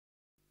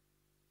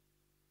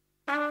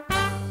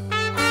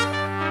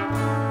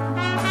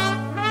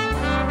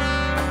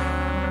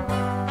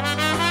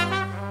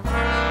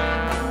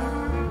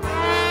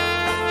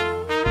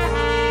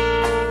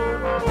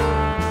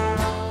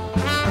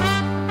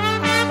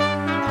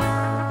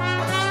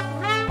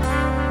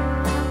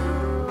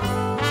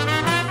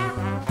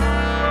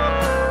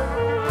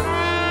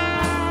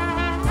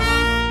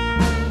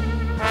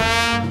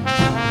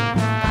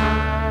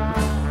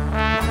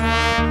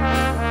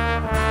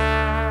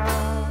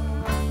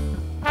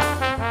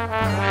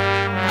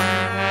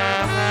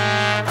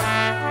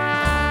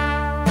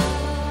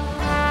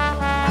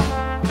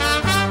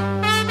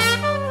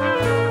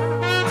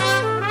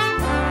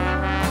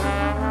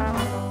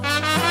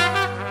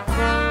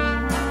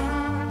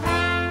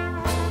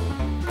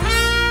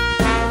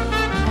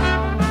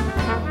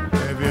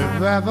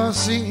you've ever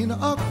seen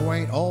a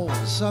quaint old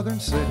southern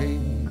city,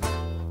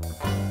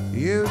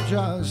 you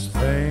just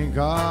think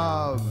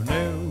of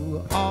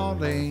New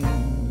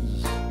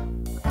Orleans.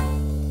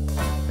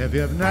 If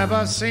you've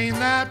never seen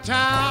that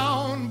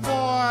town,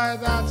 boy,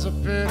 that's a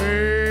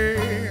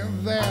pity.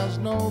 There's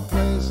no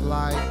place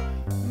like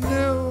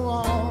New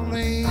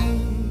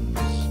Orleans.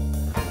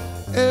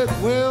 It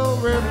will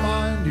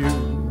remind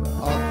you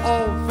of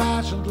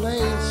old-fashioned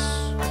lace.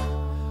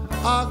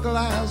 A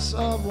glass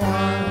of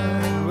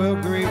wine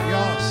will greet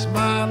your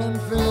smiling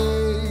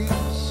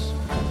face.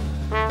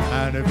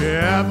 And if you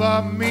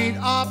ever meet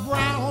a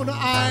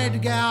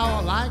brown-eyed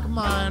gal like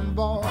mine,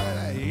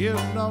 boy, you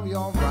know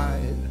you're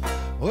right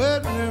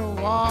with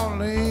New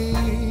Orleans.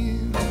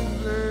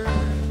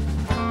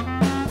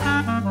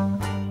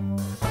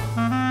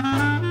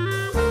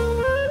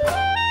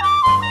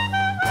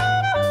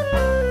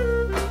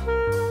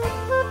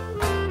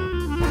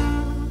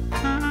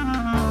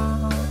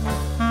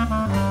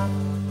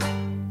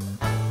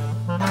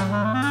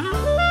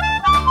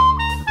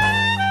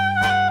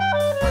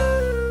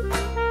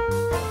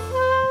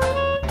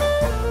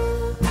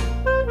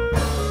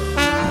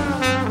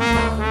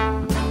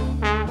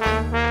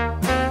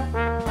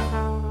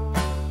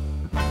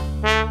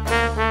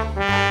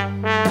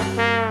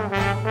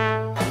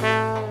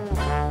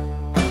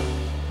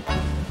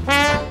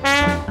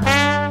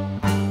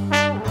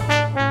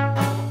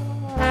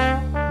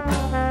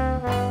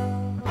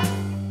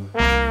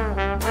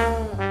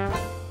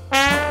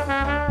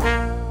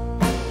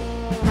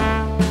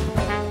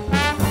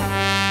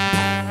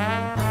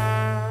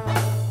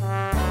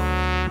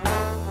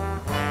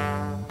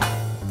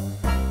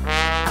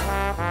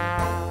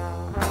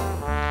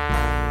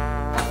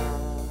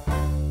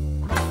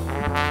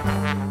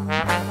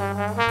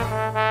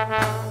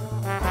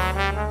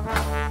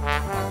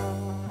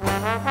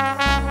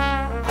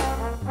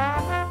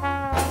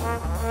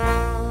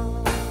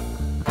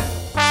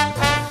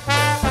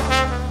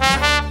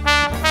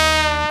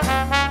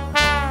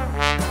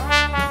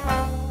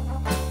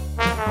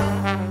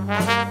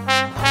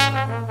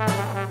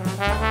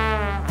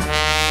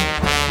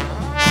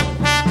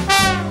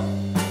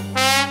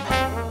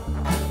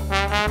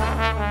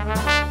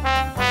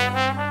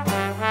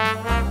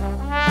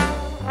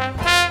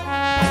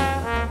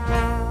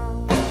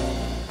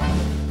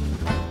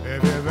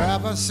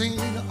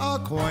 Seen a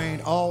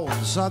quaint old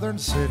southern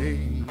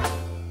city,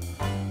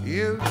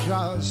 you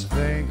just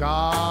think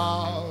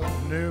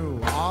of New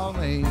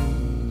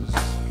Orleans.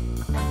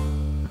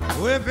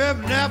 If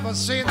you've never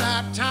seen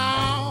that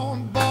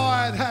town,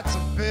 boy, that's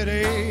a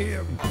pity.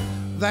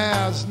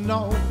 There's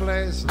no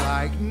place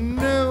like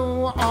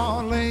New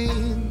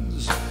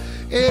Orleans.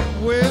 It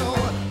will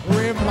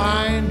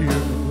remind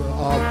you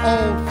of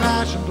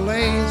old-fashioned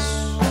lace.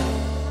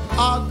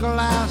 A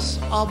glass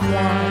of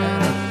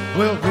wine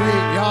will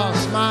greet your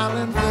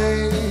smiling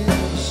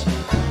face.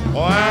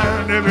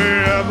 And if you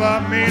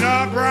ever meet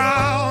a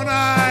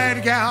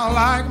brown-eyed gal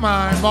like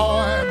mine,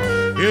 boy,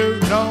 you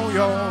know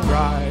you're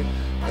right.